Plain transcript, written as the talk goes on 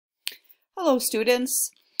Hello, students.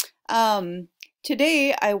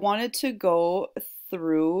 Today I wanted to go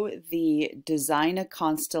through the Design a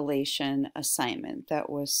Constellation assignment that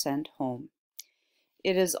was sent home.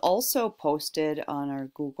 It is also posted on our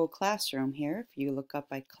Google Classroom here. If you look up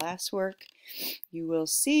by classwork, you will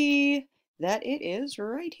see that it is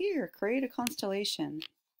right here. Create a constellation.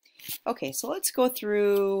 Okay, so let's go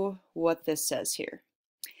through what this says here.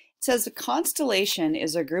 It says a constellation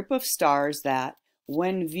is a group of stars that,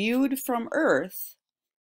 when viewed from Earth,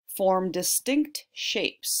 form distinct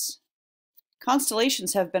shapes.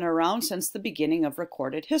 Constellations have been around since the beginning of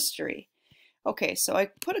recorded history. Okay, so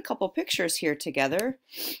I put a couple pictures here together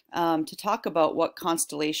to talk about what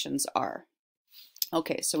constellations are.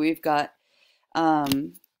 Okay, so we've got, a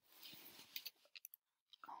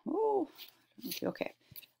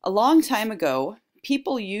long time ago,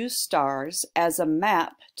 people used stars as a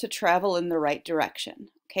map to travel in the right direction.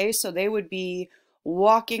 Okay, so they would be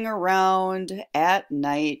walking around at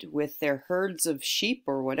night with their herds of sheep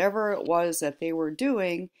or whatever it was that they were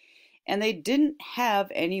doing, and they didn't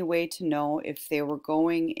have any way to know if they were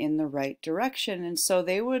going in the right direction. And so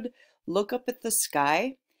they would look up at the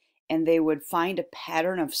sky and they would find a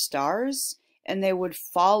pattern of stars and they would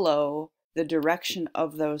follow the direction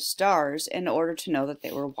of those stars in order to know that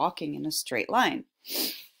they were walking in a straight line.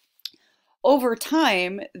 Over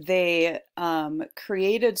time, they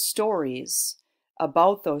created stories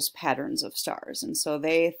about those patterns of stars. And so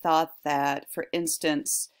they thought that, for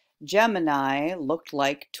instance, Gemini looked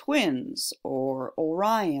like twins, or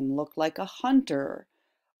Orion looked like a hunter,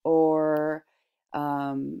 or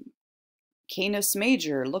Canis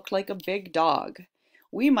Major looked like a big dog.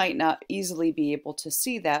 We might not easily be able to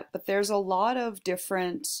see that, but there's a lot of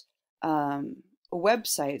different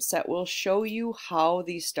websites that will show you how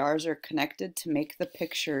these stars are connected to make the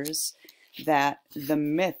pictures that the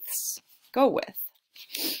myths go with.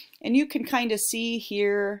 And you can kind of see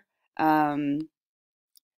here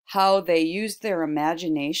how they used their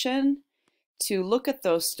imagination to look at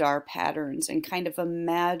those star patterns and kind of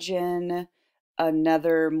imagine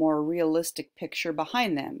another more realistic picture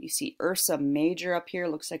behind them. You see Ursa Major up here,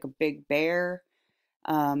 looks like a big bear.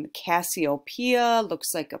 Cassiopeia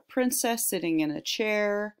looks like a princess sitting in a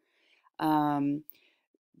chair.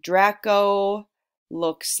 Draco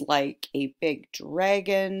looks like a big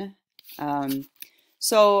dragon.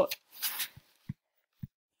 So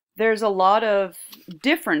there's a lot of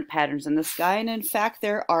different patterns in the sky, and in fact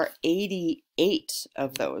there are 88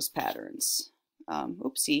 of those patterns.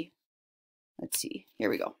 Oopsie. Let's see. Here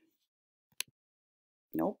we go.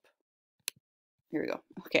 Nope. Here we go.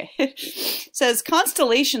 Okay. It says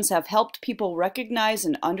constellations have helped people recognize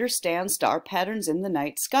and understand star patterns in the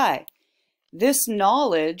night sky. This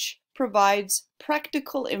knowledge provides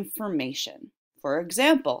practical information. For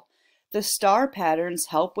example, the star patterns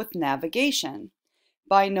help with navigation.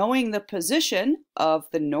 By knowing the position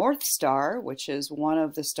of the North Star, which is one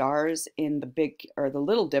of the stars in the Big or the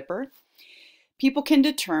Little Dipper, people can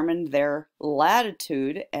determine their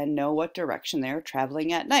latitude and know what direction they're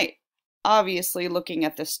traveling at night. Obviously, looking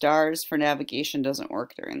at the stars for navigation doesn't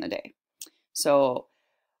work during the day. So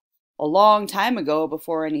a long time ago,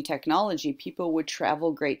 before any technology, people would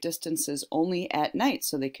travel great distances only at night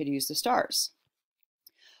so they could use the stars.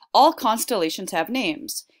 All constellations have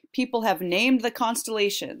names. People have named the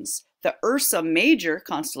constellations. The Ursa Major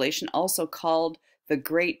constellation, also called the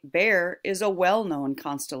Great Bear, is a well-known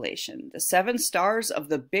constellation. The 7 stars of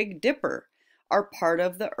the Big Dipper are part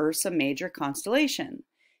of the Ursa Major constellation.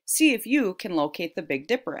 See if you can locate the Big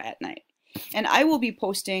Dipper at night. And I will be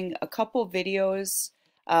posting a couple videos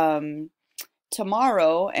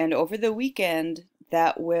tomorrow and over the weekend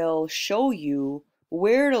that will show you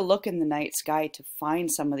where to look in the night sky to find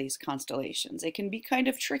some of these constellations. It can be kind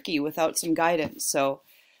of tricky without some guidance, so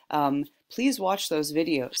please watch those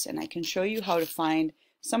videos and I can show you how to find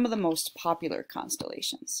some of the most popular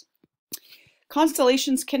constellations.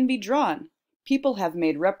 Constellations can be drawn. People have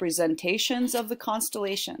made representations of the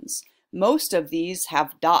constellations. Most of these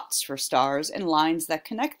have dots for stars and lines that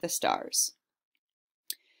connect the stars.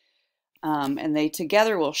 And they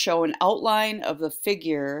together will show an outline of the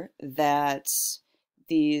figure that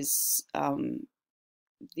these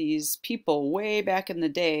people way back in the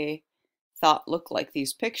day thought looked like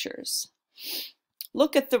these pictures.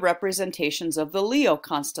 Look at the representations of the Leo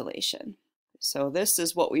constellation. So this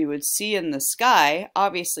is what we would see in the sky.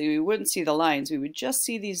 Obviously, we wouldn't see the lines. We would just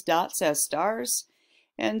see these dots as stars.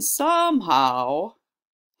 And somehow,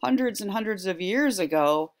 hundreds and hundreds of years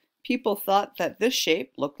ago, people thought that this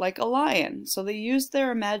shape looked like a lion. So they used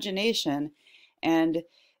their imagination and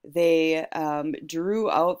they drew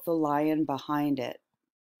out the lion behind it.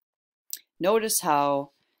 Notice how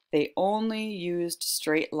They only used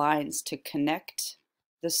straight lines to connect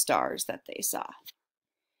the stars that they saw.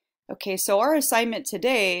 Okay, so our assignment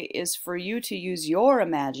today is for you to use your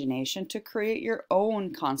imagination to create your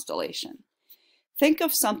own constellation. Think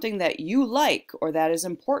of something that you like or that is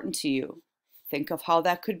important to you. Think of how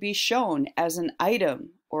that could be shown as an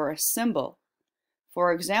item or a symbol.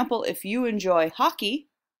 For example, if you enjoy hockey,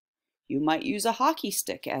 you might use a hockey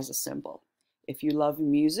stick as a symbol. If you love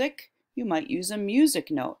music, you might use a music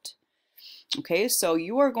note. Okay, so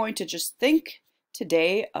you are going to just think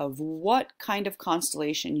today of what kind of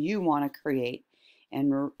constellation you want to create, and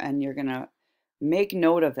you're going to make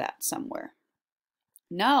note of that somewhere.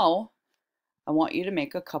 Now, I want you to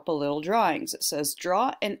make a couple little drawings. It says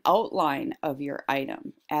draw an outline of your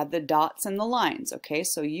item. Add the dots and the lines. Okay,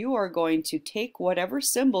 so you are going to take whatever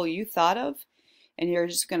symbol you thought of, and you're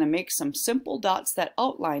just going to make some simple dots that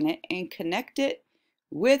outline it and connect it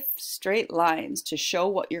with straight lines to show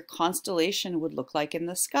what your constellation would look like in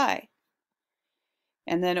the sky.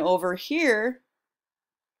 And then over here,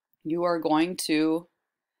 you are going to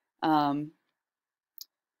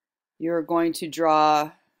you're going to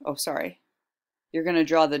draw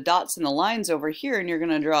the dots and the lines over here, and you're going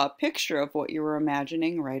to draw a picture of what you were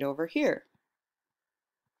imagining right over here.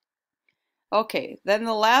 Okay, then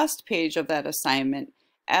the last page of that assignment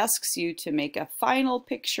asks you to make a final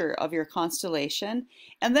picture of your constellation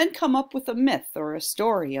and then come up with a myth or a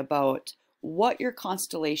story about what your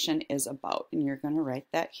constellation is about, and you're going to write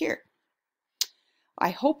that here. I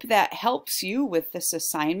hope that helps you with this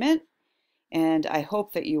assignment, and I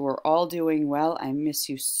hope that you are all doing well. I miss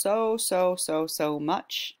you so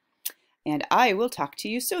much, and I will talk to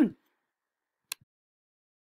you soon.